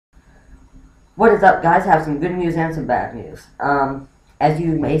What is up, guys? Have some good news and some bad news. As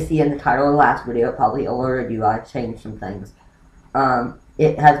you may see in the title of the last video, it probably alerted you I changed some things.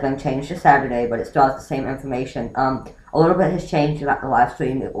 It has been changed to Saturday, but it still has the same information. A little bit has changed about the live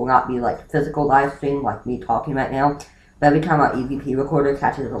stream. It will not be like a physical live stream like me talking right now. But every time our EVP recorder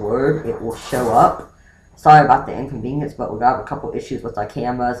catches a word, it will show up. Sorry about the inconvenience, but we have a couple issues with our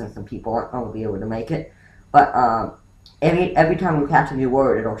cameras and some people aren't going to be able to make it. But every time we catch a new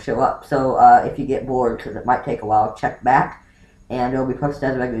word, it'll show up. So if you get bored, because it might take a while, check back. And it'll be posted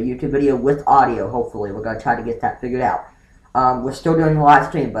as a regular YouTube video with audio, hopefully. We're going to try to get that figured out. We're still doing the live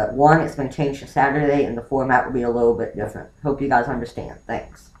stream, but it's been changed to Saturday, and the format will be a little bit different. Hope you guys understand.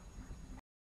 Thanks.